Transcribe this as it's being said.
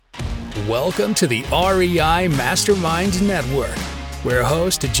Welcome to the REI Mastermind Network, where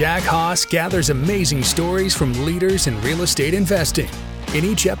host Jack Haas gathers amazing stories from leaders in real estate investing. In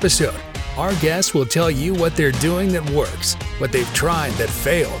each episode, our guests will tell you what they're doing that works, what they've tried that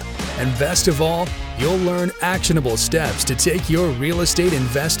failed, and best of all, you'll learn actionable steps to take your real estate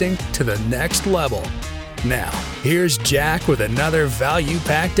investing to the next level. Now, here's Jack with another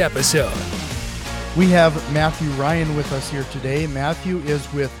value-packed episode. We have Matthew Ryan with us here today. Matthew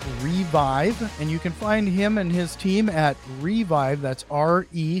is with Revive, and you can find him and his team at Revive. That's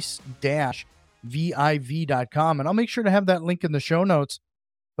re-viv.com. And I'll make sure to have that link in the show notes.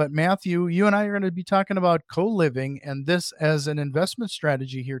 But Matthew, you and I are going to be talking about co-living and this as an investment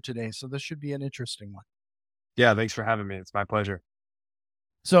strategy here today. So this should be an interesting one. Yeah, thanks for having me. It's my pleasure.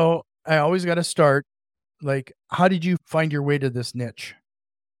 So I always got to start, how did you find your way to this niche?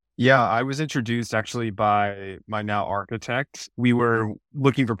 Yeah, I was introduced actually by my now architect. We were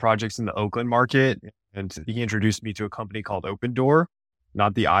looking for projects in the Oakland market, and he introduced me to a company called Opendoor,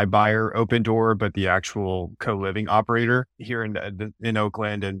 not the iBuyer Opendoor, but the actual co-living operator here in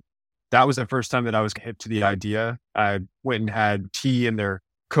Oakland. And that was the first time that I was hip to the idea. I went and had tea in their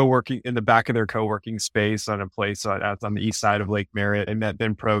in the back of their co-working space on a place on the east side of Lake Merritt. I met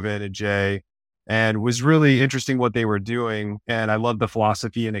Ben Provin and Jay, and was really interesting what they were doing. And I loved the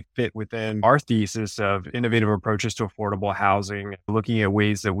philosophy, and it fit within our thesis of innovative approaches to affordable housing, looking at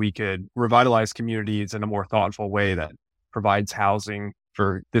ways that we could revitalize communities in a more thoughtful way that provides housing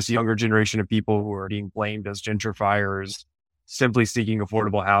for this younger generation of people who are being blamed as gentrifiers, simply seeking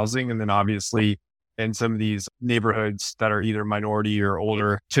affordable housing. And then obviously in some of these neighborhoods that are either minority or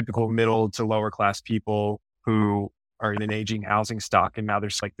older, typical middle to lower class people who are in an aging housing stock. And now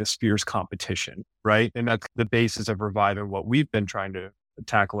there's this fierce competition, right? And that's the basis of Revive and what we've been trying to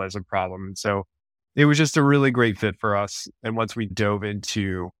tackle as a problem. And so it was just a really great fit for us. And once we dove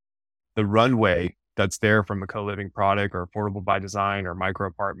into the runway that's there from a co-living product or affordable by design or micro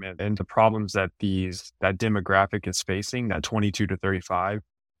apartment, and the problems that that demographic is facing, that 22 to 35,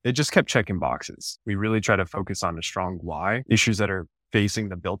 it just kept checking boxes. We really try to focus on a strong why, issues that are facing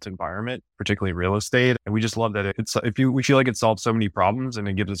the built environment, particularly real estate. And we just love that we feel like it solves so many problems, and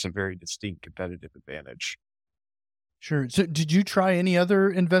it gives us a very distinct competitive advantage. Sure. So did you try any other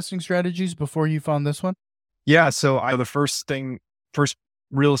investing strategies before you found this one? Yeah. So the first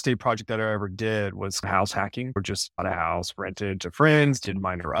real estate project that I ever did was house hacking. Or just bought a house, rented to friends, did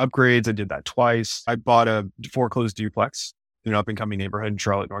minor upgrades. I did that twice. I bought a foreclosed duplex in an up and coming neighborhood in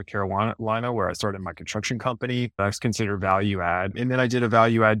Charlotte, North Carolina, where I started my construction company. That's considered value add. And then I did a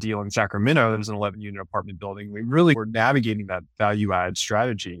value add deal in Sacramento. That was an 11 unit apartment building. We really were navigating that value add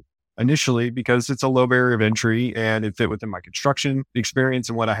strategy initially because it's a low barrier of entry and it fit within my construction experience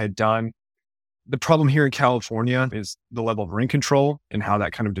and what I had done. The problem here in California is the level of rent control and how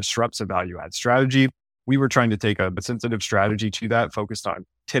that kind of disrupts a value add strategy. We were trying to take a sensitive strategy to that, focused on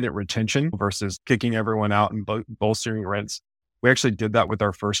tenant retention versus kicking everyone out and bolstering rents. We actually did that with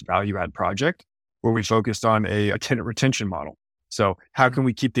our first value add project, where we focused on a tenant retention model. So how can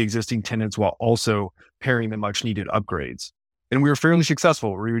we keep the existing tenants while also pairing the much needed upgrades? And we were fairly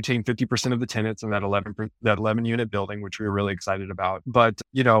successful. We retained 50% of the tenants in that 11 unit building, which we were really excited about. But,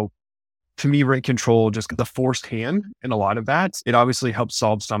 to me, rent control, just the forced hand in a lot of that, it obviously helps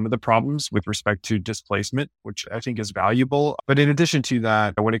solve some of the problems with respect to displacement, which I think is valuable. But in addition to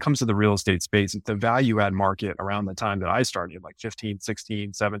that, when it comes to the real estate space, the value add market around the time that I started, 15,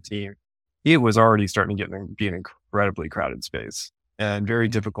 16, 17, it was already starting to be an incredibly crowded space and very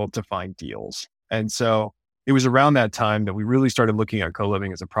difficult to find deals. And so it was around that time that we really started looking at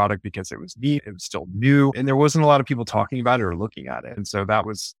co-living as a product because it was neat, it was still new, and there wasn't a lot of people talking about it or looking at it. And so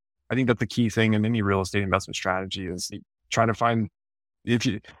I think that the key thing in any real estate investment strategy is trying to find,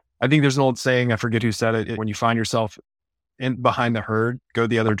 I think there's an old saying, I forget who said it, when you find yourself behind the herd, go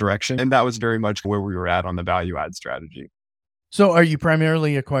the other direction. And that was very much where we were at on the value add strategy. So are you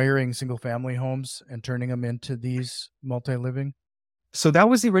primarily acquiring single family homes and turning them into these multi-living? So that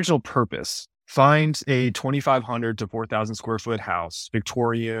was the original purpose. Find a 2,500 to 4,000 square foot house,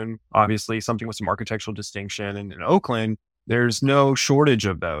 Victorian, obviously something with some architectural distinction. And in Oakland, there's no shortage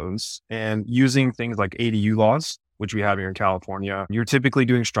of those. And using things like ADU laws, which we have here in California, you're typically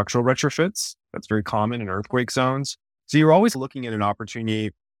doing structural retrofits. That's very common in earthquake zones. So you're always looking at an opportunity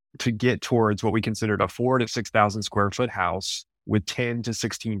to get towards what we considered a 4,000 to 6,000 square foot house with 10 to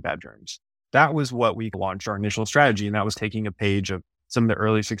 16 bedrooms. That was what we launched our initial strategy. And that was taking a page of some of the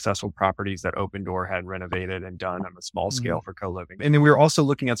early successful properties that Opendoor had renovated and done on a small scale for co-living. And then we were also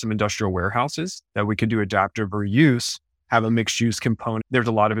looking at some industrial warehouses that we could do adaptive reuse. have a mixed use component. There's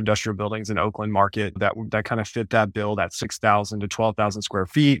a lot of industrial buildings in Oakland market that kind of fit that bill, that 6,000 to 12,000 square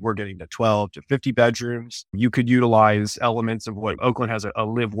feet. We're getting to 12 to 50 bedrooms. You could utilize elements of what Oakland has a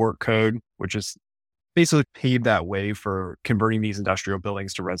live work code, which is basically paved that way for converting these industrial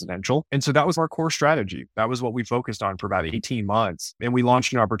buildings to residential. And so that was our core strategy. That was what we focused on for about 18 months. And we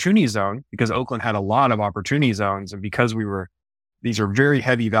launched an opportunity zone because Oakland had a lot of opportunity zones. And because these are very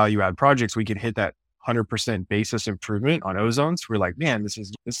heavy value add projects, we could hit that 100% basis improvement on ozones. We're like, man, this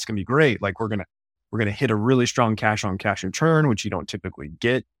is going to be great. Like we're going to hit a really strong cash on cash return, which you don't typically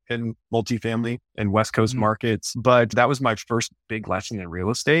get in multifamily and West Coast markets. But that was my first big lesson in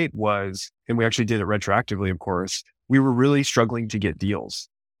real estate and we actually did it retroactively, of course. We were really struggling to get deals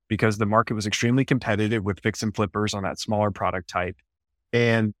because the market was extremely competitive with fix and flippers on that smaller product type.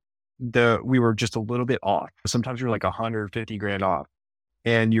 And we were just a little bit off. Sometimes we were like 150 grand off.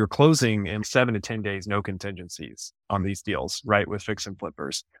 And you're closing in 7 to 10 days, no contingencies on these deals, right? With fix and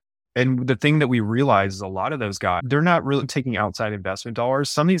flippers. And the thing that we realize is a lot of those guys, they're not really taking outside investment dollars.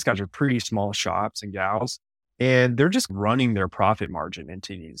 Some of these guys are pretty small shops and gals, and they're just running their profit margin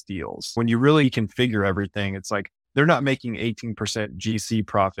into these deals. When you really configure everything, it's like they're not making 18% GC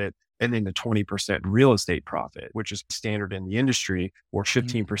profit and then the 20% real estate profit, which is standard in the industry, or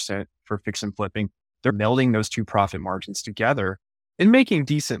 15% for fix and flipping. They're melding those two profit margins together and making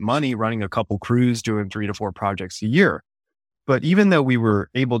decent money running a couple crews doing 3 to 4 projects a year. But even though we were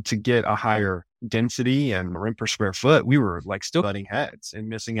able to get a higher density and rent per square foot, we were like still butting heads and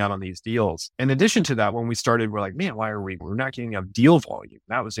missing out on these deals. In addition to that, when we started, we're like, man, we're not getting enough deal volume.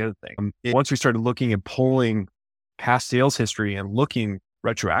 That was the other thing. Once we started looking and pulling past sales history and looking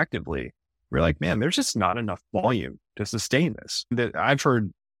retroactively, we're like, man, there's just not enough volume to sustain this. I've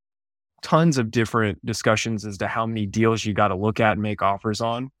heard tons of different discussions as to how many deals you got to look at and make offers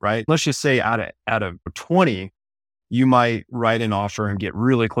on, right? Let's just say out of 20, you might write an offer and get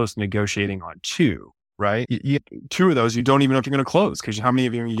really close to negotiating on 2, right? 2 of those, you don't even know if you're going to close because how many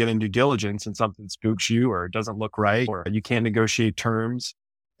of you get in due diligence and something spooks you or it doesn't look right or you can't negotiate terms.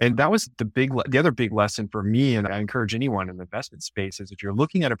 And that was the other big lesson for me. And I encourage anyone in the investment space is if you're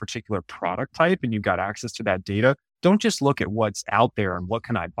looking at a particular product type and you've got access to that data, don't just look at what's out there and what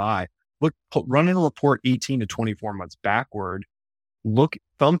can I buy. Run a report 18 to 24 months backward,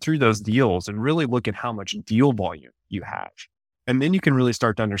 thumb through those deals and really look at how much deal volume you have. And then you can really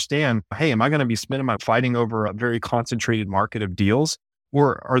start to understand, hey, am I going to be spending my fighting over a very concentrated market of deals?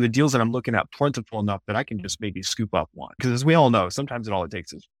 Or are the deals that I'm looking at plentiful enough that I can just maybe scoop up one? Because as we all know, sometimes all it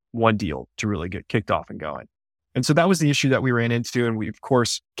takes is one deal to really get kicked off and going. And so that was the issue that we ran into. And we, of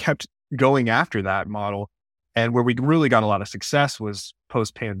course, kept going after that model. And where we really got a lot of success was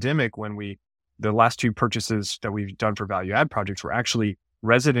post-pandemic when the last 2 purchases that we've done for value add projects were actually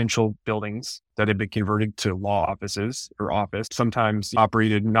residential buildings that had been converted to law offices or office, sometimes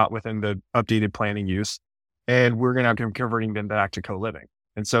operated not within the updated planning use. And we're going to be converting them back to co-living.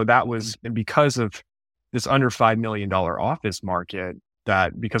 And so that was, and because of this under $5 million office market,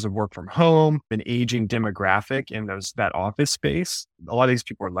 that because of work from home, an aging demographic in that office space, a lot of these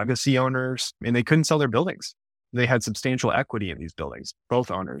people are legacy owners and they couldn't sell their buildings. They had substantial equity in these buildings,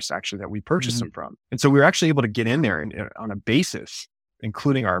 both owners actually that we purchased them from. And so we were actually able to get in there and on a basis,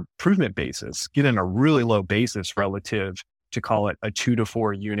 including our improvement basis, get in a really low basis relative to call it a 2 to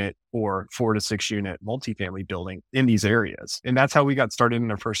 4 unit or 4 to 6 unit multifamily building in these areas. And that's how we got started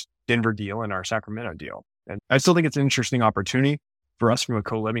in our first Denver deal and our Sacramento deal. And I still think it's an interesting opportunity for us from a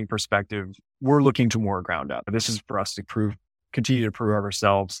co-living perspective. We're looking to more ground up. This is for us to continue to prove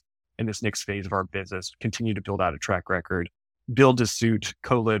ourselves in this next phase of our business, continue to build out a track record, build to suit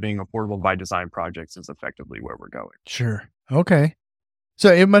co-living, affordable by design projects is effectively where we're going. Sure. Okay.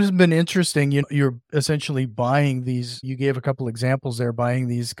 So it must have been interesting. You're essentially buying these, you gave a couple examples there, buying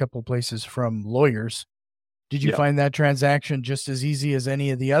these couple places from lawyers. Did you find that transaction just as easy as any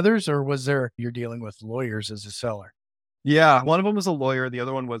of the others, or you're dealing with lawyers as a seller? Yeah. One of them was a lawyer. The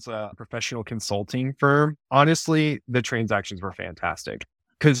other one was a professional consulting firm. Honestly, the transactions were fantastic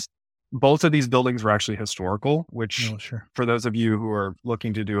because both of these buildings were actually historical, which for those of you who are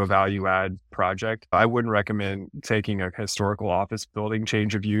looking to do a value add project, I wouldn't recommend taking a historical office building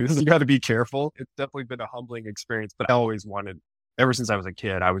change of use. You got to be careful. It's definitely been a humbling experience, but I always wanted, ever since I was a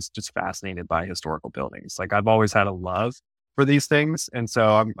kid, I was just fascinated by historical buildings. Like I've always had a love for these things. And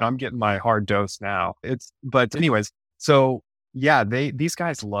so I'm getting my hard dose now. But anyways, so yeah, these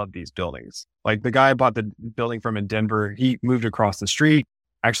guys love these buildings. Like the guy I bought the building from in Denver, he moved across the street.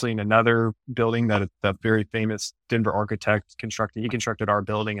 Actually, in another building that a very famous Denver architect constructed. He constructed our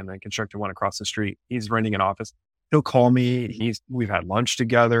building and then constructed one across the street. He's renting an office. He'll call me. We've had lunch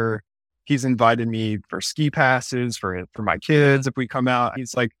together. He's invited me for ski passes for my kids if we come out.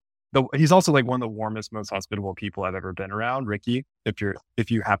 He's also like one of the warmest, most hospitable people I've ever been around. Ricky, if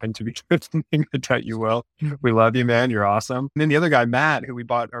you happen to be listening, I doubt you will. We love you, man. You're awesome. And then the other guy, Matt, who we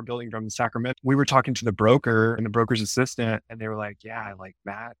bought our building from in Sacramento, we were talking to the broker and the broker's assistant, and they were like, yeah, like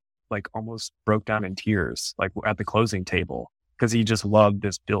Matt, like almost broke down in tears, like at the closing table, because he just loved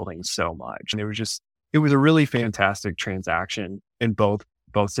this building so much. And it was a really fantastic transaction in both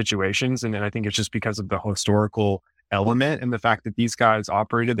situations. And then I think it's just because of the historical element and the fact that these guys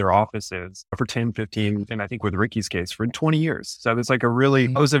operated their offices for 10, 15, and I think with Ricky's case for 20 years. So there's like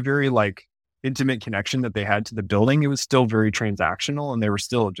it was a very like intimate connection that they had to the building. It was still very transactional and they were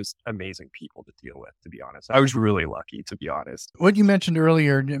still just amazing people to deal with, to be honest. I was really lucky, to be honest. What you mentioned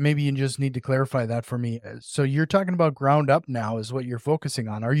earlier, maybe you just need to clarify that for me. So you're talking about ground up now is what you're focusing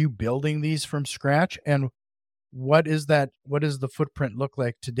on. Are you building these from scratch? And what is that? What does the footprint look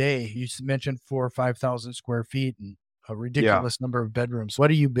like today? You mentioned 4,000 or 5,000 square feet and a ridiculous number of bedrooms. What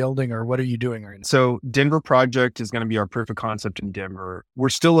are you building or what are you doing right now? So Denver project is going to be our proof of concept in Denver. We're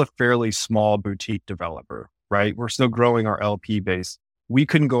still a fairly small boutique developer, right? We're still growing our LP base. We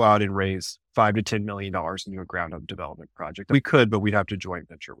couldn't go out and raise $5 to $10 million into a ground up development project. We could, but we'd have to joint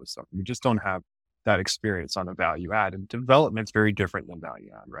venture with something. We just don't have that experience on a value add, and development's very different than value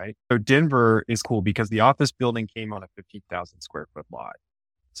add, right? So Denver is cool because the office building came on a 15,000 square foot lot.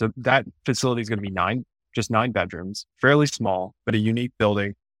 So that facility is going to be just 9 bedrooms, fairly small, but a unique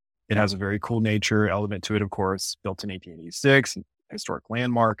building. It has a very cool nature element to it, of course, built in 1886, historic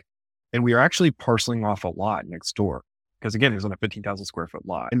landmark. And we are actually parceling off a lot next door because again, it was on a 15,000 square foot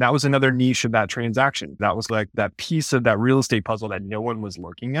lot. And that was another niche of that transaction. That was like that piece of that real estate puzzle that no one was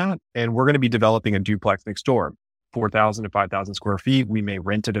looking at. And we're going to be developing a duplex next door, 4,000 to 5,000 square feet. We may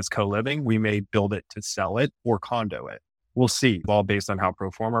rent it as co-living. We may build it to sell it or condo it. We'll see, all based on how pro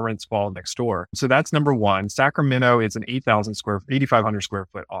forma rents fall next door. So that's number one. Sacramento is an 8,500 square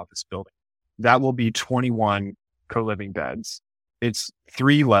foot office building. That will be 21 co-living beds. It's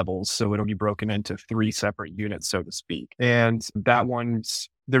 3 levels, so it'll be broken into 3 separate units, so to speak. And that one's,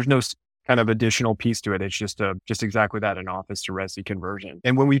 there's no kind of additional piece to it. It's just exactly that, an office to resi conversion.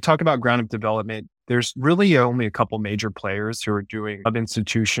 And when we talk about ground up development, there's really only a couple major players who are doing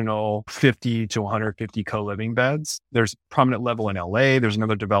institutional 50 to 150 co-living beds. There's Prominent Level in LA. There's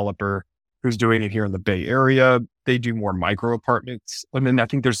another developer who's doing it here in the Bay Area. They do more micro apartments. And then I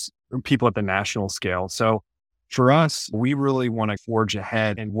think there's people at the national scale. So for us, we really want to forge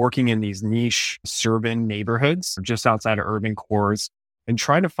ahead and working in these niche suburban neighborhoods just outside of urban cores and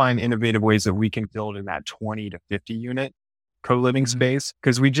try to find innovative ways that we can build in that 20 to 50 unit co-living space.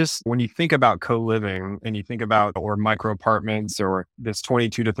 Because when you think about co-living and you think about or micro apartments or this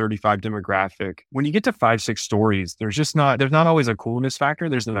 22 to 35 demographic, when you get to 5-6 stories, there's not always a coolness factor.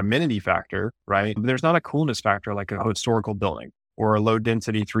 There's an amenity factor, right? But there's not a coolness factor like a historical building or a low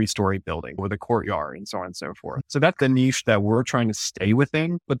density 3-story building with a courtyard and so on and so forth. So that's the niche that we're trying to stay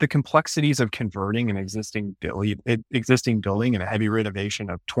within. But the complexities of converting an existing building and a heavy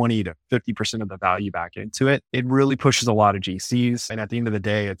renovation of 20 to 50% of the value back into it, it really pushes a lot of GCs. And at the end of the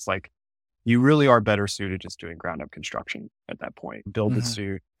day, it's like, you really are better suited just doing ground up construction at that point. Build the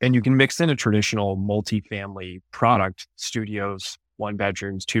suit. And you can mix in a traditional multifamily product, studios, 1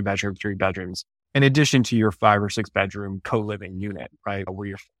 bedrooms, 2 bedrooms, 3 bedrooms, in addition to your 5 or 6 bedroom co-living unit, right? Where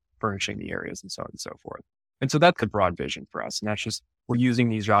you're furnishing the areas and so on and so forth. And so that's the broad vision for us. And that's just, we're using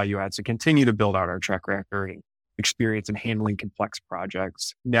these value adds to continue to build out our track record and experience in handling complex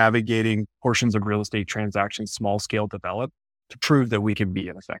projects, navigating portions of real estate transactions, small scale develop to prove that we can be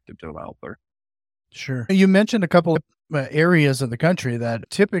an effective developer. Sure. You mentioned a couple of areas of the country that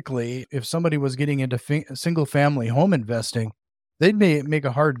typically, if somebody was getting into single family home investing, they may make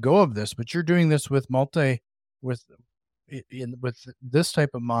a hard go of this, but you're doing this with with this type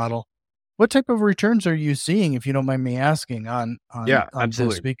of model. What type of returns are you seeing, if you don't mind me asking, on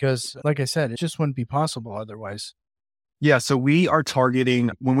absolutely. this? Because like I said, it just wouldn't be possible otherwise. Yeah. So we are targeting,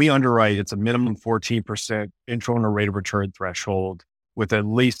 when we underwrite, it's a minimum 14% internal rate of return threshold with at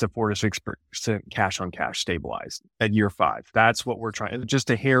least a 4 to 6% cash on cash stabilized at year 5. That's what we're trying, just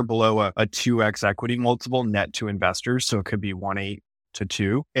a hair below a 2x equity multiple net to investors. So it could be 1.8 to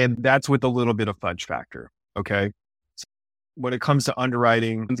 2. And that's with a little bit of fudge factor. Okay. So when it comes to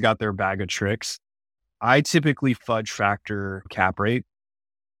underwriting, it's got their bag of tricks. I typically fudge factor cap rate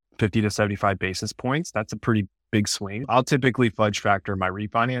 50 to 75 basis points. That's a pretty big swing. I'll typically fudge factor my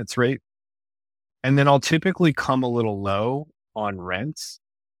refinance rate. And then I'll typically come a little low on rents.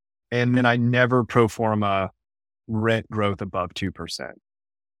 And then I never pro forma rent growth above 2%.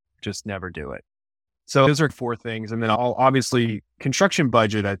 Just never do it. So those are four things. And then obviously construction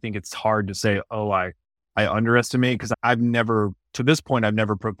budget, I think it's hard to say, oh, I underestimate, because to this point, I've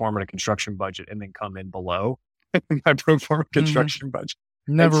never performed a construction budget and then come in below my pro forma construction budget.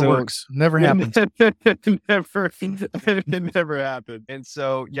 Never works. Never happens. It never happened. And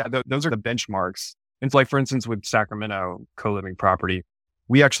so, yeah, those are the benchmarks. And like, for instance, with Sacramento co-living property,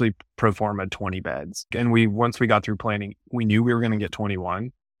 we actually pro forma 20 beds. And once we got through planning, we knew we were going to get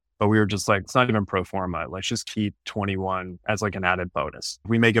 21, but we were just like, it's not even pro forma. Let's just keep 21 as like an added bonus. If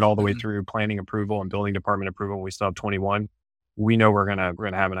we make it all the way through planning approval and building department approval, we still have 21. We know we're going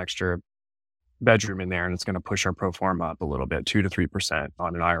to have an extra bedroom in there, and it's going to push our pro forma up a little bit, 2 to 3%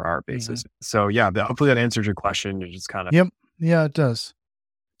 on an IRR basis. So yeah, hopefully that answers your question. You just kind of. Yep. Yeah, it does.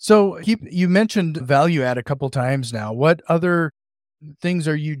 So you mentioned value add a couple times now. What other things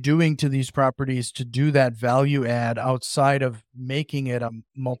are you doing to these properties to do that value add outside of making it a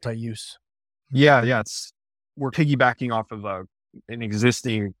multi-use? Yeah. We're piggybacking off of an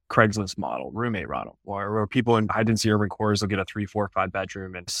existing Craigslist model, roommate model, where people in high density urban cores will get a 3, 4, 5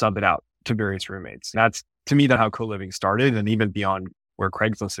 bedroom and sub it out to various roommates. That's, to me, that's how co-living started, and even beyond where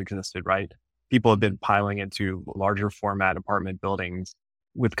Craigslist existed, right? People have been piling into larger format apartment buildings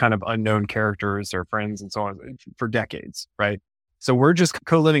with kind of unknown characters or friends and so on for decades, right? So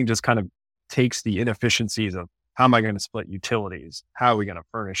co-living just kind of takes the inefficiencies of how am I going to split utilities? How are we going to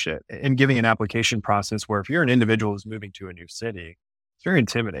furnish it? And giving an application process where if you're an individual who's moving to a new city, it's very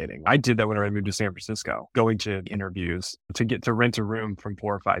intimidating. I did that when I moved to San Francisco, going to interviews to get to rent a room from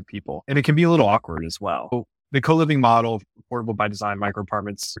 4 or 5 people. And it can be a little awkward as well. So the co-living model, affordable by design micro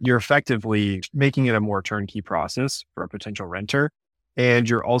apartments, you're effectively making it a more turnkey process for a potential renter. And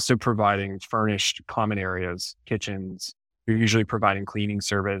you're also providing furnished common areas, kitchens. You're usually providing cleaning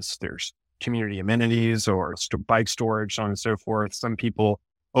service. There's community amenities or bike storage, so on and so forth. Some people,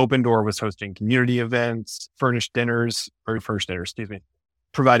 Open Door was hosting community events, furnished dinners,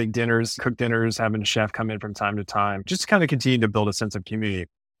 providing dinners, cooked dinners, having a chef come in from time to time, just to kind of continue to build a sense of community.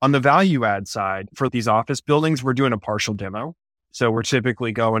 On the value add side, for these office buildings, we're doing a partial demo. So we're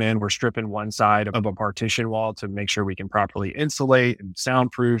typically going in, we're stripping one side of a partition wall to make sure we can properly insulate and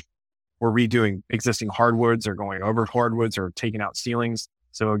soundproof. We're redoing existing hardwoods or going over hardwoods or taking out ceilings.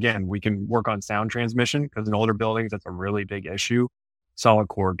 So again, we can work on sound transmission, because in older buildings, that's a really big issue. Solid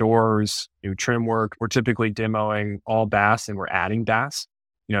core doors, new trim work. We're typically demoing all baths, and we're adding baths.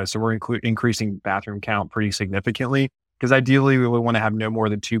 So we're increasing bathroom count pretty significantly, because ideally we would want to have no more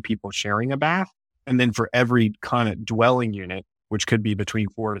than 2 people sharing a bath. And then for every kind of dwelling unit, which could be between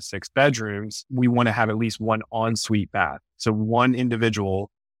 4 to 6 bedrooms, we want to have at least one ensuite bath. So one individual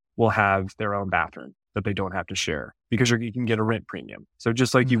will have their own bathroom that they don't have to share, because you can get a rent premium. So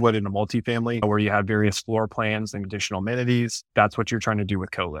just like you would in a multifamily where you have various floor plans and additional amenities, that's what you're trying to do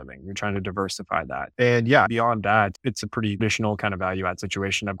with co-living. You're trying to diversify that. And yeah, beyond that, it's a pretty traditional kind of value add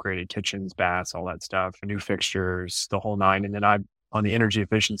situation, upgraded kitchens, baths, all that stuff, new fixtures, the whole nine. And then on the energy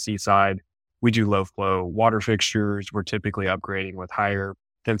efficiency side, we do low flow water fixtures. We're typically upgrading with higher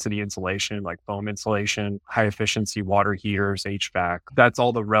density insulation, like foam insulation, high efficiency water heaters, HVAC. That's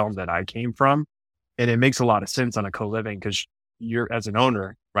all the realm that I came from. And it makes a lot of sense on a co-living, because you're, as an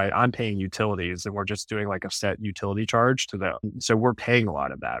owner, right, I'm paying utilities, and we're just doing like a set utility charge to them. So we're paying a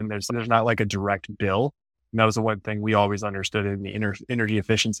lot of that. And there's not like a direct bill. And that was the one thing we always understood in the energy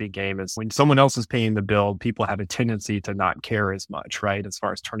efficiency game, is when someone else is paying the bill, people have a tendency to not care as much, right, as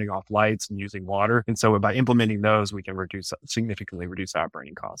far as turning off lights and using water. And so by implementing those, we can significantly reduce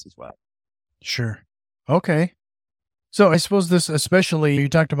operating costs as well. Sure. Okay. So I suppose this, especially, you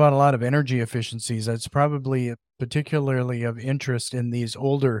talked about a lot of energy efficiencies. That's probably particularly of interest in these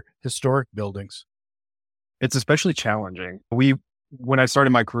older historic buildings. It's especially challenging. When I started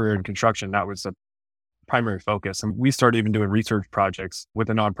my career in construction, that was a primary focus. And we started even doing research projects with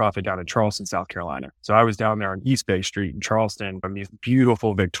a nonprofit down in Charleston, South Carolina. So I was down there on East Bay Street in Charleston, from these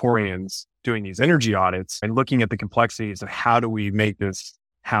beautiful Victorians doing these energy audits and looking at the complexities of how do we make this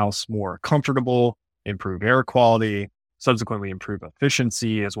house more comfortable, improve air quality, subsequently improve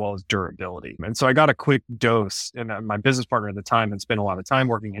efficiency as well as durability. And so I got a quick dose, and my business partner at the time had spent a lot of time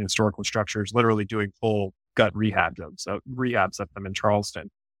working in historical structures, literally doing full gut rehabs of them in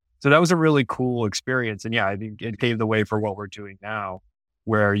Charleston. So that was a really cool experience. And yeah, I think it paved the way for what we're doing now,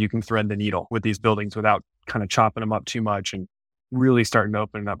 where you can thread the needle with these buildings without kind of chopping them up too much and really starting to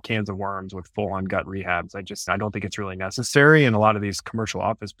open up cans of worms with full on gut rehabs. I don't think it's really necessary. And a lot of these commercial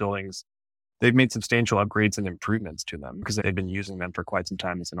office buildings, they've made substantial upgrades and improvements to them because they've been using them for quite some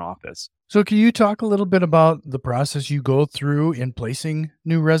time as an office. So can you talk a little bit about the process you go through in placing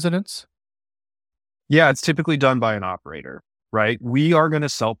new residents? Yeah, it's typically done by an operator, right? We are going to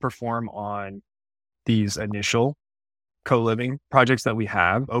self-perform on these initial co-living projects that we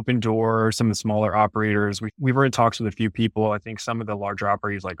have. Open Door, some of the smaller operators. We were in talks with a few people. I think some of the larger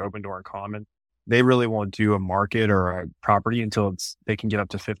operators like Open Door and Common, they really won't do a market or a property until they can get up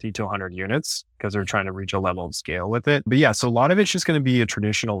to 50 to 100 units because they're trying to reach a level of scale with it. But yeah, so a lot of it's just going to be a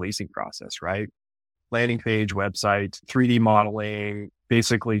traditional leasing process, right? Landing page, website, 3D modeling,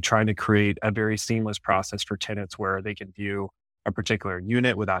 basically trying to create a very seamless process for tenants where they can view a particular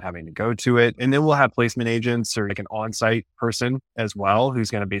unit without having to go to it. And then we'll have placement agents or like an on-site person as well,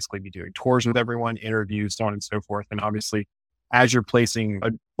 who's going to basically be doing tours with everyone, interviews, so on and so forth. And obviously, as you're placing a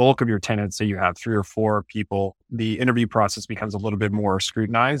bulk of your tenants, say you have 3 or 4 people, the interview process becomes a little bit more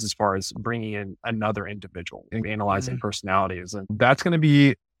scrutinized as far as bringing in another individual and analyzing personalities. And that's going to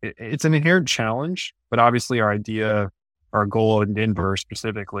be, it's an inherent challenge, but obviously our goal in Denver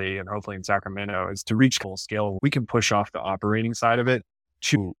specifically, and hopefully in Sacramento, is to reach full scale. We can push off the operating side of it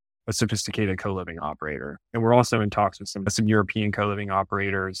to a sophisticated co-living operator. And we're also in talks with some European co-living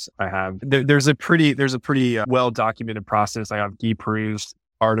operators. There's a pretty well-documented process. I have Guy Peru's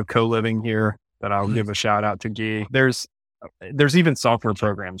Art of Co-Living here that I'll give a shout out to Guy. There's even software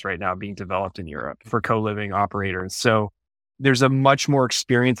programs right now being developed in Europe for co-living operators. So there's a much more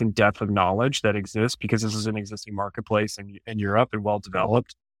experience and depth of knowledge that exists because this is an existing marketplace in Europe and well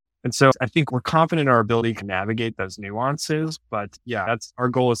developed. And so I think we're confident in our ability to navigate those nuances. But yeah, that's our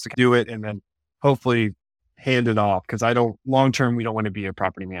goal, is to do it and then hopefully hand it off, because long term, we don't want to be a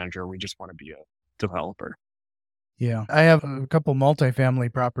property manager. We just want to be a developer. Yeah. I have a couple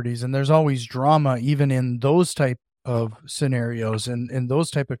multifamily properties, and there's always drama even in those type of scenarios and in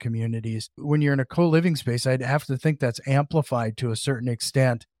those type of communities. When you're in a co-living space, I'd have to think that's amplified to a certain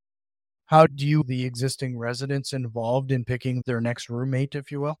extent. How do you, the existing residents, involved in picking their next roommate,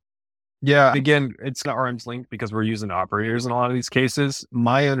 if you will? Yeah, again, it's not arm's length because we're using operators in a lot of these cases.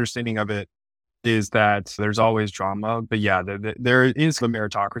 My understanding of it is that there's always drama, but yeah, there is a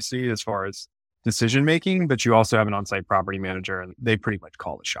meritocracy as far as decision making, but you also have an on-site property manager and they pretty much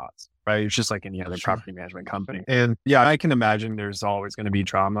call the shots, right? It's just like any other property management company. And yeah, I can imagine there's always going to be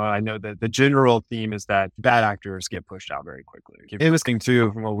drama. I know that the general theme is that bad actors get pushed out very quickly. Interesting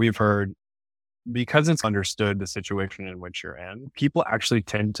too, from what we've heard, because it's understood the situation in which you're in, people actually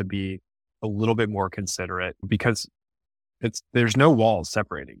tend to be a little bit more considerate because there's no walls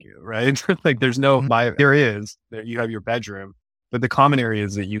separating you, right? Like there you have your bedroom, but the common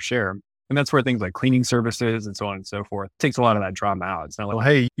areas that you share. And that's where things like cleaning services and so on and so forth takes a lot of that drama out. It's not like, well,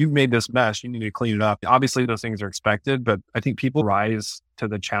 hey, you've made this mess, you need to clean it up. Obviously, those things are expected, but I think people rise to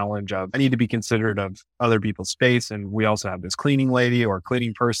the challenge of, I need to be considerate of other people's space. And we also have this cleaning lady or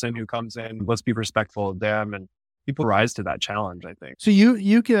cleaning person who comes in. Let's be respectful of them. And people rise to that challenge, I think. So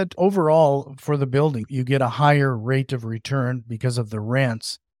you get overall for the building, you get a higher rate of return because of the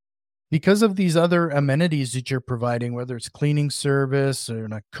rents. Because of these other amenities that you're providing, whether it's cleaning service or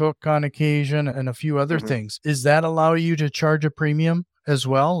a cook on occasion and a few other things, does that allow you to charge a premium as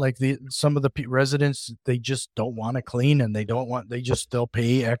well? Like some of the residents, they just don't want to clean and they'll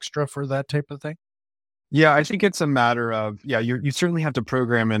pay extra for that type of thing? Yeah, I think it's a matter of, you certainly have to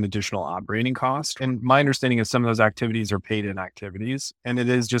program in additional operating costs. And my understanding is some of those activities are paid in activities. And it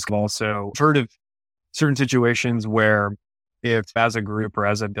is just also heard of certain situations where if as a group or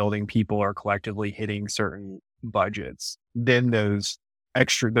as a building, people are collectively hitting certain budgets, then those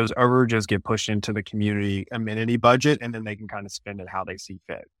overages get pushed into the community amenity budget, and then they can kind of spend it how they see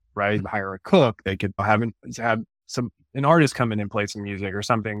fit, right? Hire a cook. They could have an artist come in and play some music or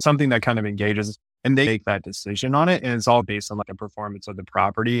something that kind of engages, and they make that decision on it. And it's all based on like a performance of the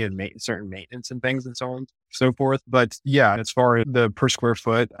property and certain maintenance and things and so on and so forth. But yeah, as far as the per square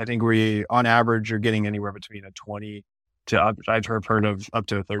foot, I think we, on average, are getting anywhere between a 20 to I've heard of up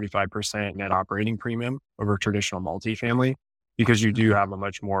to a 35% net operating premium over traditional multifamily, because you do have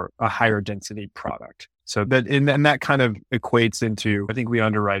a higher density product. So that, and that kind of equates into, I think we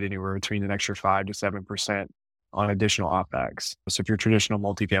underwrite anywhere between an extra 5 to 7% on additional OpEx. So if your traditional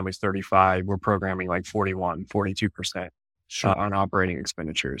multifamily is 35, we're programming like 41, 42% on operating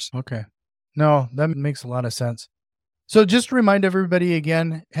expenditures. Okay. No, that makes a lot of sense. So just to remind everybody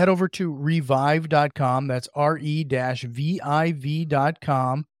again, head over to revive.com. That's RE-VIV.com.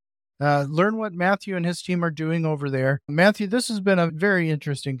 Learn what Matthew and his team are doing over there. Matthew, this has been a very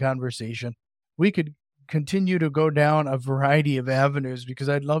interesting conversation. We could continue to go down a variety of avenues because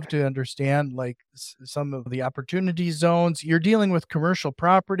I'd love to understand like some of the opportunity zones. You're dealing with commercial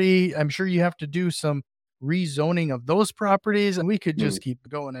property. I'm sure you have to do some rezoning of those properties, and we could just keep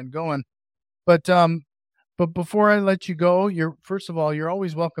going and going. But before I let you go, first of all, you're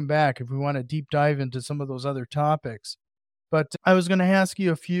always welcome back if we want to deep dive into some of those other topics. But I was going to ask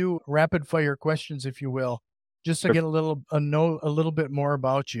you a few rapid fire questions, if you will, just to get know a little bit more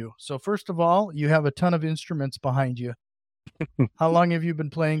about you. So first of all, you have a ton of instruments behind you. How long have you been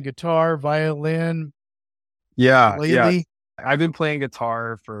playing guitar, violin? Yeah. Lately? I've been playing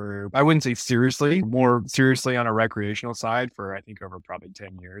guitar for, I wouldn't say seriously, more seriously on a recreational side for, I think, over probably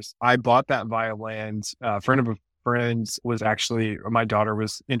 10 years. I bought that violin. A friend of a friend's was actually, my daughter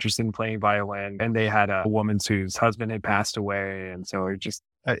was interested in playing violin, and they had a woman whose husband had passed away. And so it just,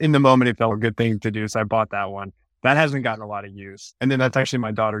 in the moment, it felt a good thing to do. So I bought that one. That hasn't gotten a lot of use. And then that's actually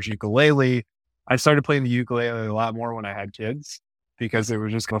my daughter's ukulele. I started playing the ukulele a lot more when I had kids, because it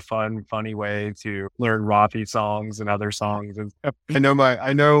was just a funny way to learn Rafi songs and other songs. And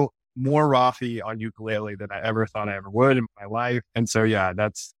I know more Rafi on ukulele than I ever thought I ever would in my life. And so, yeah,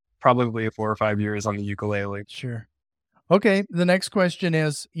 that's probably 4 or 5 years on the ukulele. Sure. Okay. The next question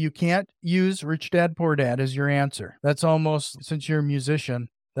is, you can't use Rich Dad, Poor Dad as your answer. That's almost, since you're a musician,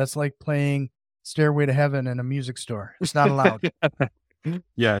 that's like playing Stairway to Heaven in a music store. It's not allowed.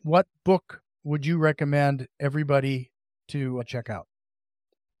 Yeah. What book would you recommend everybody to check out?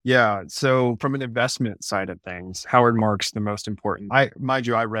 Yeah. So from an investment side of things, Howard Marks, the most important. I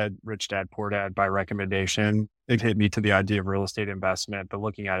read Rich Dad, Poor Dad by recommendation. It hit me to the idea of real estate investment, but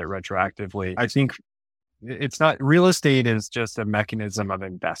looking at it retroactively, I think it's not, real estate is just a mechanism of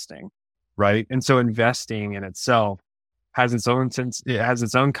investing, right? And so investing in itself has its own sense, it has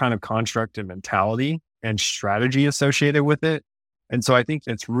its own kind of construct and mentality and strategy associated with it. And so I think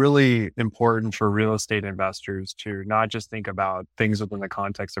it's really important for real estate investors to not just think about things within the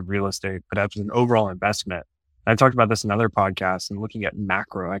context of real estate, but as an overall investment. And I talked about this in other podcasts, and looking at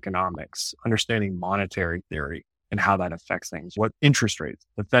macroeconomics, understanding monetary theory and how that affects things. What interest rates,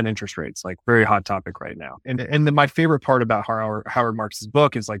 the Fed interest rates, like very hot topic right now. And then my favorite part about Howard Marks'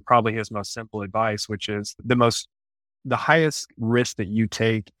 book is like probably his most simple advice, which is the highest risk that you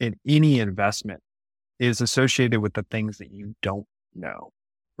take in any investment is associated with the things that you don't know,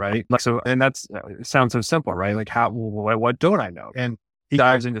 right? Like, so, and it sounds so simple, right? Like what don't I know? And he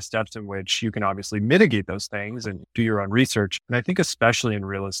dives into steps in which you can obviously mitigate those things and do your own research. And I think especially in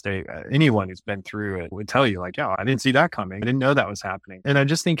real estate, anyone who's been through it would tell you like, I didn't see that coming. I didn't know that was happening. And I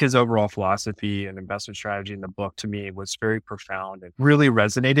just think his overall philosophy and investment strategy in the book to me was very profound and really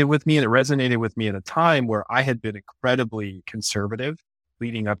resonated with me. And it resonated with me at a time where I had been incredibly conservative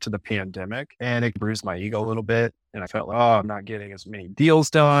leading up to the pandemic, and it bruised my ego a little bit. And I felt like, I'm not getting as many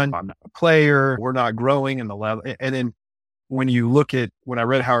deals done. I'm not a player. We're not growing in the level. And then when I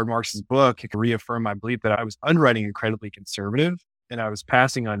read Howard Marks' book, it reaffirmed my belief that I was underwriting incredibly conservative and I was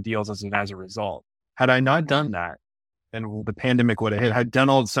passing on deals as a result. Had I not done that, and the pandemic would have hit, I'd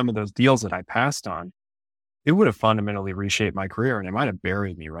done some of those deals that I passed on, it would have fundamentally reshaped my career, and it might have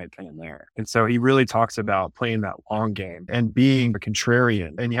buried me right then and there. And so he really talks about playing that long game and being a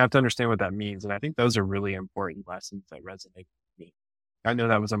contrarian. And you have to understand what that means. And I think those are really important lessons that resonate with me. I know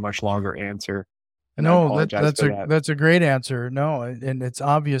that was a much longer answer. No, that's a great answer. No, and it's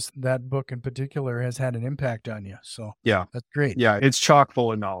obvious that book in particular has had an impact on you. So yeah, that's great. Yeah, it's chock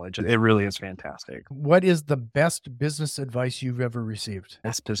full of knowledge. It really is fantastic. What is the best business advice you've ever received?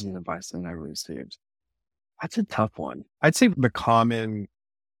 Best business advice I've ever received. That's a tough one. I'd say the common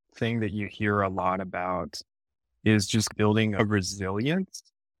thing that you hear a lot about is just building a resilience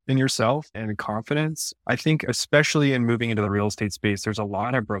in yourself and confidence. I think especially in moving into the real estate space, there's a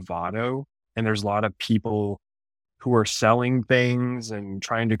lot of bravado and there's a lot of people who are selling things and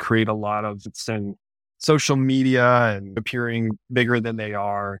trying to create a lot of social media and appearing bigger than they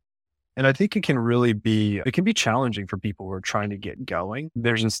are. And I think it can be challenging for people who are trying to get going.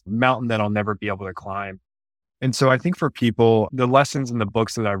 There's this mountain that I'll never be able to climb. And so I think for people, the lessons in the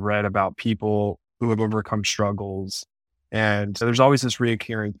books that I've read about people who have overcome struggles, and so there's always this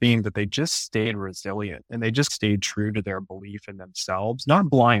recurring theme that they just stayed resilient and they just stayed true to their belief in themselves,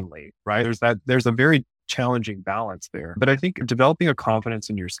 not blindly, right? There's a very challenging balance there. But I think developing a confidence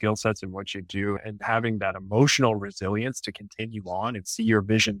in your skill sets and what you do and having that emotional resilience to continue on and see your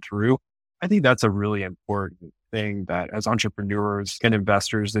vision through, I think that's a really important thing that as entrepreneurs and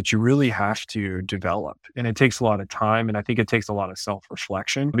investors that you really have to develop. And it takes a lot of time. And I think it takes a lot of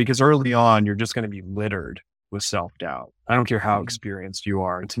self-reflection because early on, you're just going to be littered with self-doubt. I don't care how experienced you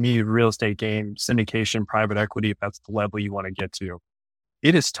are. To me, real estate game, syndication, private equity, if that's the level you want to get to,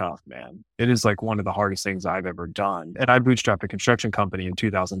 it is tough, man. It is like one of the hardest things I've ever done. And I bootstrapped a construction company in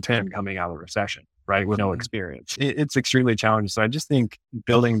 2010 coming out of the recession, right? With no experience. It's extremely challenging. So I just think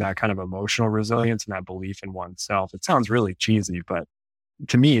building that kind of emotional resilience and that belief in oneself, it sounds really cheesy, but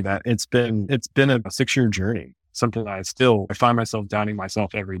to me that it's been a 6-year journey, something that I find myself doubting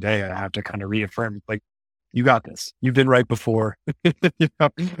myself every day. I have to kind of reaffirm, like, You got this. You've been right before.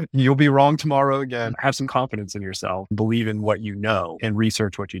 You'll be wrong tomorrow again. Have some confidence in yourself, believe in what you know, and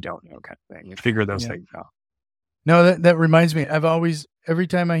research what you don't know, kind of thing, and figure those things out. No, that reminds me. Every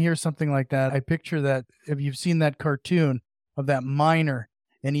time I hear something like that, I picture that, if you've seen that cartoon of that miner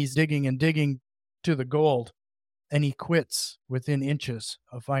and he's digging and digging to the gold and he quits within inches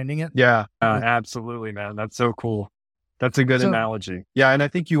of finding it. Yeah, absolutely, man. That's so cool. That's a good analogy. Yeah. And I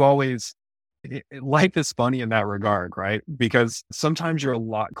think you always, life is funny in that regard, right? Because sometimes you're a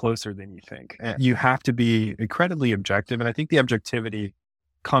lot closer than you think. And you have to be incredibly objective. And I think the objectivity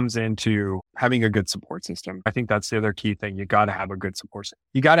comes into having a good support system. I think that's the other key thing. You got to have a good support system.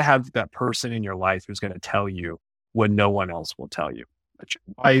 You got to have that person in your life who's going to tell you what no one else will tell you. That's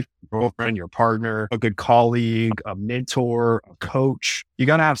your wife, girlfriend, your partner, a good colleague, a mentor, a coach. You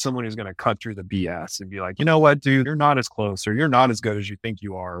got to have someone who's going to cut through the BS and be like, you know what, dude, you're not as close, or you're not as good as you think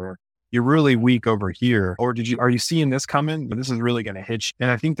you are, or you're really weak over here, or are you seeing this coming? This is really going to hit you. And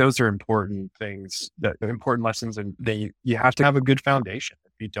I think those are important things, important lessons, and you have to have a good foundation.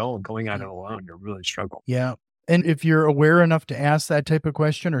 If you don't, going at it alone, you're really struggling. Yeah. And if you're aware enough to ask that type of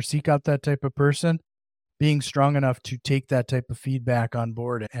question or seek out that type of person, being strong enough to take that type of feedback on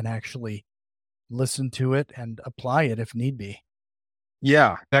board and actually listen to it and apply it if need be.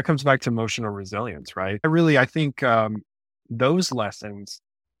 Yeah. That comes back to emotional resilience, right? I think those lessons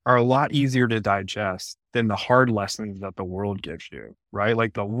are a lot easier to digest than the hard lessons that the world gives you, right?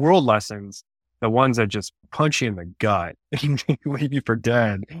 Like the world lessons, the ones that just punch you in the gut and leave you for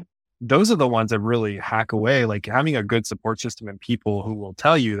dead. Those are the ones that really hack away. Like having a good support system and people who will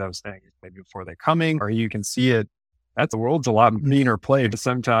tell you those things maybe before they're coming, or you can see it. The world's a lot meaner place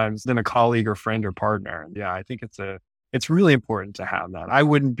sometimes than a colleague or friend or partner. Yeah, I think it's really important to have that. I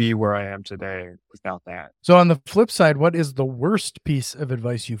wouldn't be where I am today without that. So on the flip side, what is the worst piece of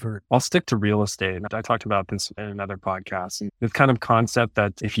advice you've heard? I'll stick to real estate. I talked about this in another podcast. And this kind of concept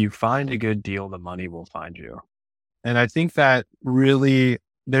that if you find a good deal, the money will find you. And I think that really,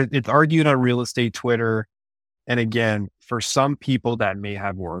 it's argued on real estate Twitter. And again, for some people that may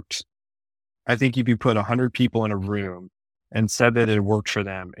have worked. I think if you put 100 people in a room and said that it worked for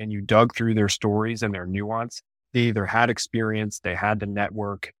them, and you dug through their stories and their nuance, they either had experience, they had the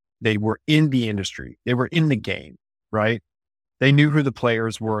network, they were in the industry, they were in the game, right? They knew who the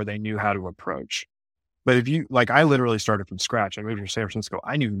players were, they knew how to approach. But I literally started from scratch. I moved to San Francisco.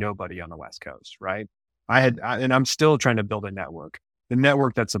 I knew nobody on the West Coast, right? And I'm still trying to build a network. The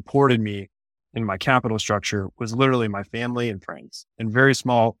network that supported me in my capital structure was literally my family and friends in very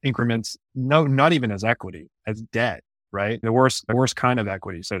small increments. No, not even as equity, as debt. Right? The worst kind of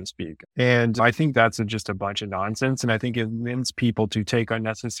equity, so to speak. And I think that's just a bunch of nonsense. And I think it leads people to take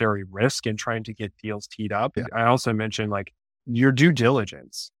unnecessary risk in trying to get deals teed up. Yeah. I also mentioned like your due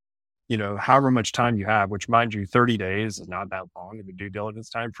diligence, however much time you have, which mind you, 30 days is not that long in the due diligence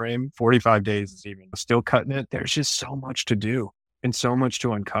time frame. 45 days is even still cutting it. There's just so much to do and so much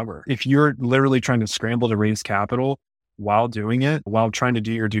to uncover. If you're literally trying to scramble to raise capital, while doing it, while trying to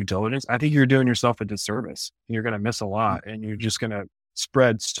do your due diligence, I think you're doing yourself a disservice. You're going to miss a lot, and you're just going to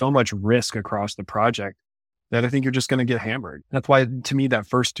spread so much risk across the project that I think you're just going to get hammered. That's why, to me, that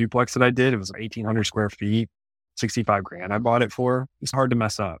first duplex that I did, it was 1,800 square feet, $65,000 I bought it for. It's hard to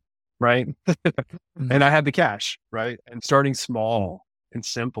mess up, right? And I had the cash, right? And starting small and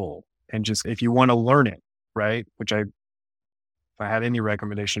simple, and just if you want to learn it, right? If I had any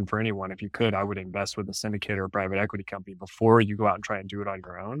recommendation for anyone, if you could, I would invest with a syndicate or a private equity company before you go out and try and do it on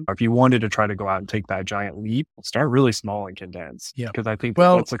your own. Or if you wanted to try to go out and take that giant leap, start really small and condense. Yeah. Because I think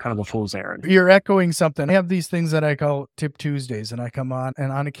that's the kind of a fool's errand. You're echoing something. I have these things that I call Tip Tuesdays, and I come on,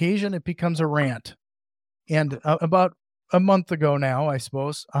 and on occasion it becomes a rant. And about a month ago now, I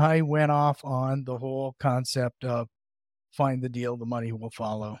suppose, I went off on the whole concept of find the deal, the money will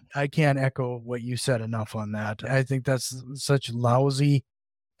follow. I can't echo what you said enough on that. I think that's such lousy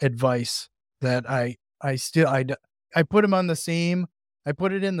advice that I put them on the same, I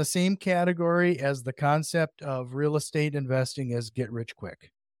put it in the same category as the concept of real estate investing as get rich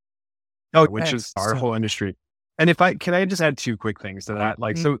quick. Oh, which is our whole industry. And can I just add two quick things to that?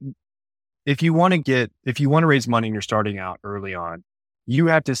 So if you want to raise money and you're starting out early on, you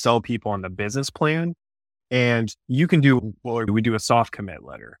have to sell people on the business plan. And you can we do a soft commit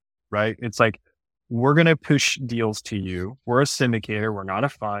letter, right? It's like, we're going to push deals to you. We're a syndicator. We're not a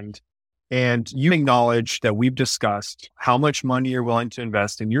fund. And you acknowledge that we've discussed how much money you're willing to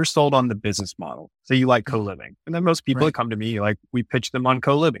invest, and you're sold on the business model. So you like co-living. And then most people that come to me, we pitch them on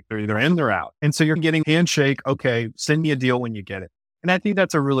co-living. They're either in, they're out. And so you're getting handshake. Okay, send me a deal when you get it. And I think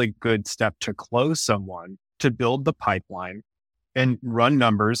that's a really good step to close someone, to build the pipeline and run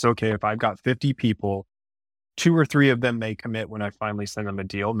numbers. Okay, if I've got 50 people, 2 or 3 of them may commit when I finally send them a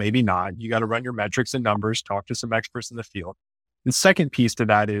deal, maybe not. You got to run your metrics and numbers, talk to some experts in the field. The second piece to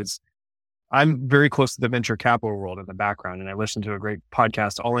that is I'm very close to the venture capital world in the background. And I listen to a great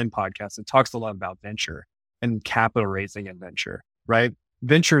podcast, All In Podcast. It talks a lot about venture and capital raising and venture, right?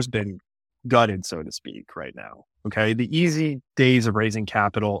 Venture's been gutted, so to speak, right now. Okay. The easy days of raising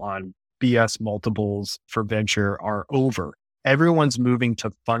capital on BS multiples for venture are over. Everyone's moving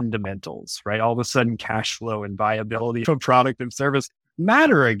to fundamentals, right? All of a sudden, cash flow and viability of product and service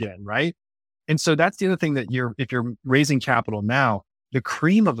matter again, right? And so that's the other thing that if you're raising capital now, the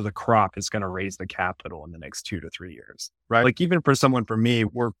cream of the crop is going to raise the capital in the next 2 to 3 years, right? Like even for someone, for me,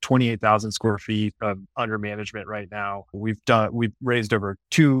 we're 28,000 square feet of under management right now. We've raised over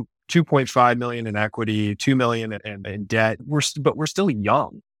 2.5 million in equity, 2 million in debt. But we're still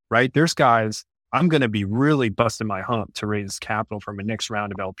young, right? There's guys, I'm going to be really busting my hump to raise capital from a next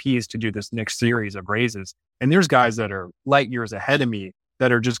round of LPs to do this next series of raises. And there's guys that are light years ahead of me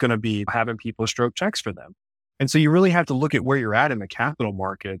that are just going to be having people stroke checks for them. And so you really have to look at where you're at in the capital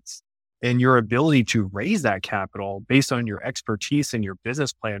markets and your ability to raise that capital based on your expertise and your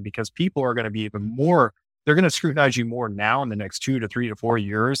business plan, because people are going to be they're going to scrutinize you more now in the next 2 to 3 to 4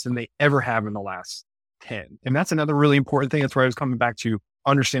 years than they ever have in the last 10. And that's another really important thing. That's where I was coming back to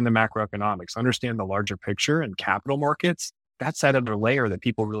understand the macroeconomics, understand the larger picture and capital markets. That's that other layer that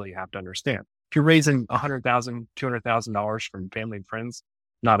people really have to understand. If you're raising $100,000, $200,000 from family and friends,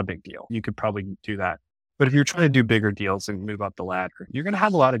 not a big deal. You could probably do that. But if you're trying to do bigger deals and move up the ladder, you're going to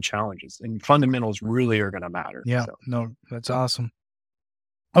have a lot of challenges, and fundamentals really are going to matter. Yeah, no, that's awesome.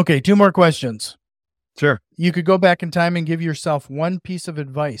 Okay, 2 more questions. Sure. You could go back in time and give yourself one piece of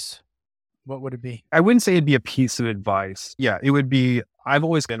advice. What would it be? I wouldn't say it'd be a piece of advice. Yeah, it would be, I've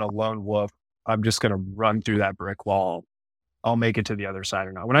always been a lone wolf. I'm just going to run through that brick wall. I'll make it to the other side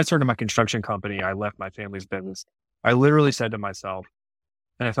or not. When I started my construction company, I left my family's business. I literally said to myself,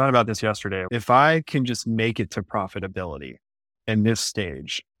 and I thought about this yesterday, if I can just make it to profitability in this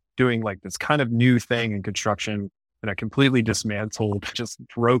stage, doing like this kind of new thing in construction in a completely dismantled, just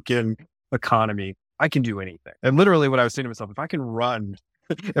broken economy, I can do anything. And literally what I was saying to myself, if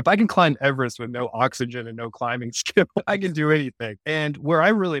I can climb Everest with no oxygen and no climbing skill, I can do anything. And where I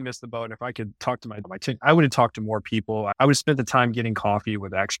really missed the boat, if I could talk to my team, I would have talked to more people. I would have spent the time getting coffee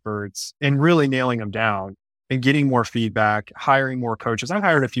with experts and really nailing them down and getting more feedback, hiring more coaches. I've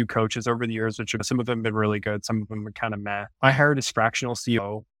hired a few coaches over the years, which some of them have been really good. Some of them were kind of meh. I hired a fractional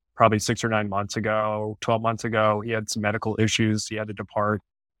CEO probably 6 or 9 months ago, 12 months ago. He had some medical issues. He had to depart.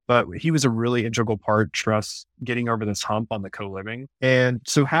 But he was a really integral part to us getting over this hump on the co-living. And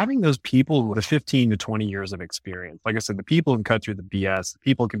so having those people with 15 to 20 years of experience, like I said, the people can cut through the BS. The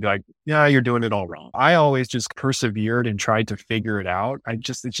people can be like, yeah, you're doing it all wrong. I always just persevered and tried to figure it out.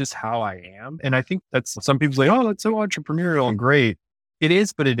 It's just how I am. And I think that's, some people say, oh, that's so entrepreneurial and great. It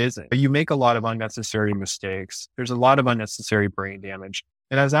is, but it isn't. You make a lot of unnecessary mistakes. There's a lot of unnecessary brain damage.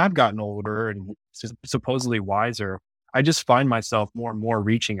 And as I've gotten older and supposedly wiser, I just find myself more and more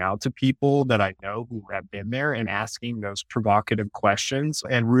reaching out to people that I know who have been there and asking those provocative questions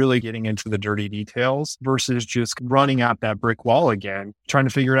and really getting into the dirty details versus just running out that brick wall again, trying to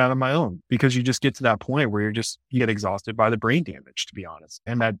figure it out on my own. Because you just get to that point where you get exhausted by the brain damage, to be honest,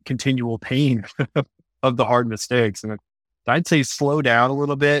 and that continual pain of the hard mistakes. And I'd say slow down a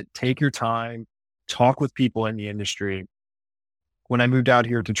little bit, take your time, talk with people in the industry. When I moved out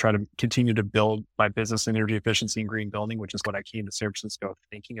here to try to continue to build my business in energy efficiency and green building, which is what I came to San Francisco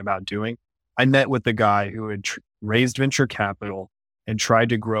thinking about doing, I met with the guy who had raised venture capital and tried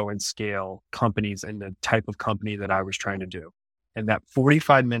to grow and scale companies in the type of company that I was trying to do. And that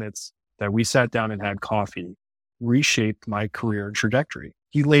 45 minutes that we sat down and had coffee reshaped my career and trajectory.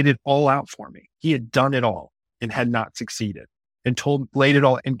 He laid it all out for me. He had done it all and had not succeeded and laid it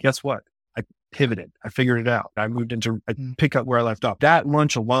all. And guess what? Pivoted. I figured it out. I moved I pick up where I left off. That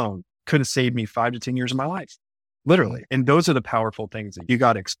lunch alone could have saved me 5 to 10 years of my life, literally. And those are the powerful things that you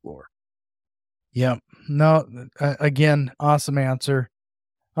got to explore. Yeah. No, again, awesome answer.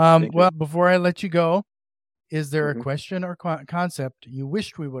 Well, before I let you go, is there a question or concept you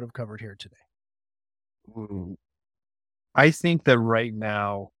wished we would have covered here today? I think that right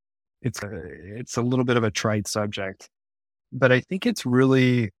now it's a little bit of a trite subject, but I think it's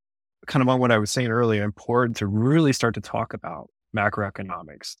really kind of on what I was saying earlier, important to really start to talk about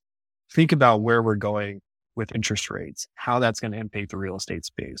macroeconomics. Think about where we're going with interest rates, how that's going to impact the real estate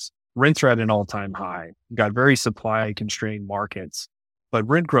space. Rents are at an all-time high. We've got very supply constrained markets, but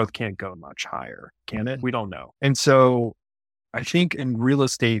rent growth can't go much higher, can it? We don't know. And so I think in real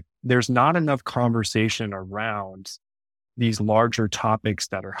estate, there's not enough conversation around these larger topics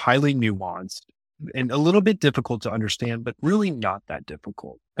that are highly nuanced, and a little bit difficult to understand, but really not that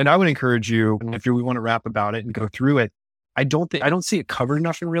difficult. And I would encourage you, if we want to rap about it and go through it, I don't see it covered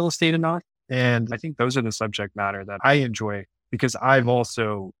enough in Real Estate enough. And I think those are the subject matter that I enjoy, because I've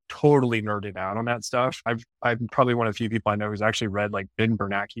also totally nerded out on that stuff. I'm probably one of the few people I know who's actually read like Ben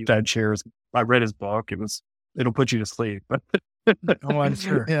Bernanke, Fed Chairs. I read his book. It'll put you to sleep. Oh, I'm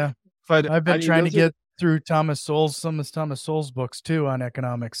sure. Yeah. But I've been trying to get through some of Thomas Sowell's books too on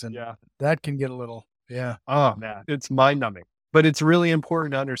economics, and that can get a little, Oh man, it's mind numbing, but it's really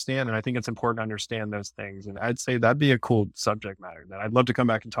important to understand. And I think it's important to understand those things. And I'd say that'd be a cool subject matter that I'd love to come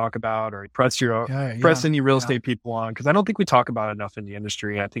back and talk about, or press any real estate people on. Cause I don't think we talk about it enough in the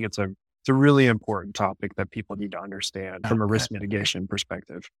industry. I think it's a really important topic that people need to understand from a risk mitigation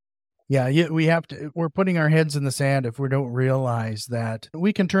perspective. Yeah, we're putting our heads in the sand if we don't realize that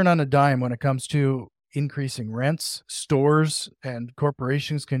we can turn on a dime when it comes to increasing rents. Stores and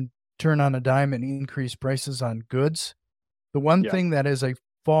corporations can turn on a dime and increase prices on goods. The one thing that is a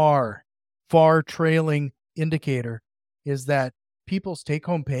far, far trailing indicator is that people's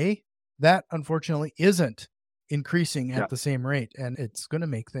take-home pay, that unfortunately isn't increasing at the same rate. And it's going to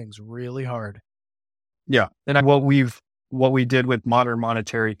make things really hard. Yeah. And what we did with modern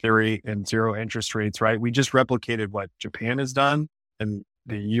monetary theory and zero interest rates, right? We just replicated what Japan has done and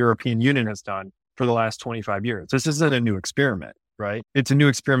the European Union has done for the last 25 years. This isn't a new experiment, right? It's a new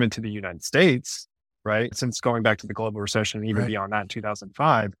experiment to the United States, right? Since going back to the global recession, even beyond that,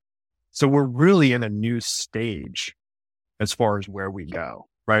 2005. So we're really in a new stage as far as where we go,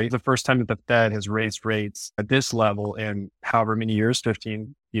 right? The first time that the Fed has raised rates at this level in however many years,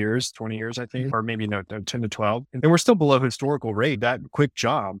 15 years, 20 years, I think, or maybe 10 to 12. And we're still below historical rate. That quick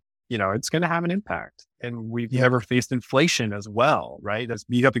job, it's going to have an impact. And we've never faced inflation as well, right?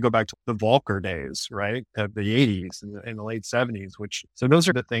 You have to go back to the Volcker days, right? Of the 80s and in the late 70s, so those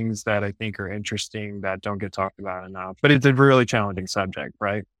are the things that I think are interesting that don't get talked about enough, but it's a really challenging subject,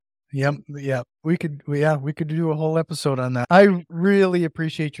 right? Yep. Yeah. We could do a whole episode on that. I really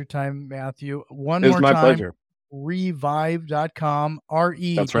appreciate your time, Matthew. One more time. It was my pleasure. Revive.com,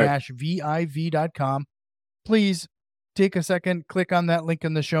 RE-VIV.com. Please take a second, click on that link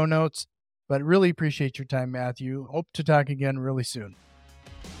in the show notes, but really appreciate your time, Matthew. Hope to talk again really soon.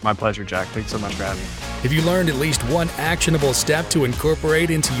 My pleasure, Jack. Thanks so much for having me. Have you learned at least one actionable step to incorporate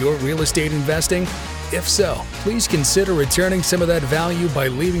into your real estate investing? If so, please consider returning some of that value by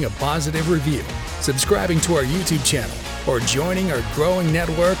leaving a positive review, subscribing to our YouTube channel, or joining our growing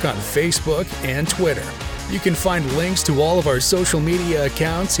network on Facebook and Twitter. You can find links to all of our social media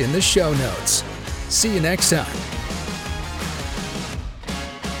accounts in the show notes. See you next time.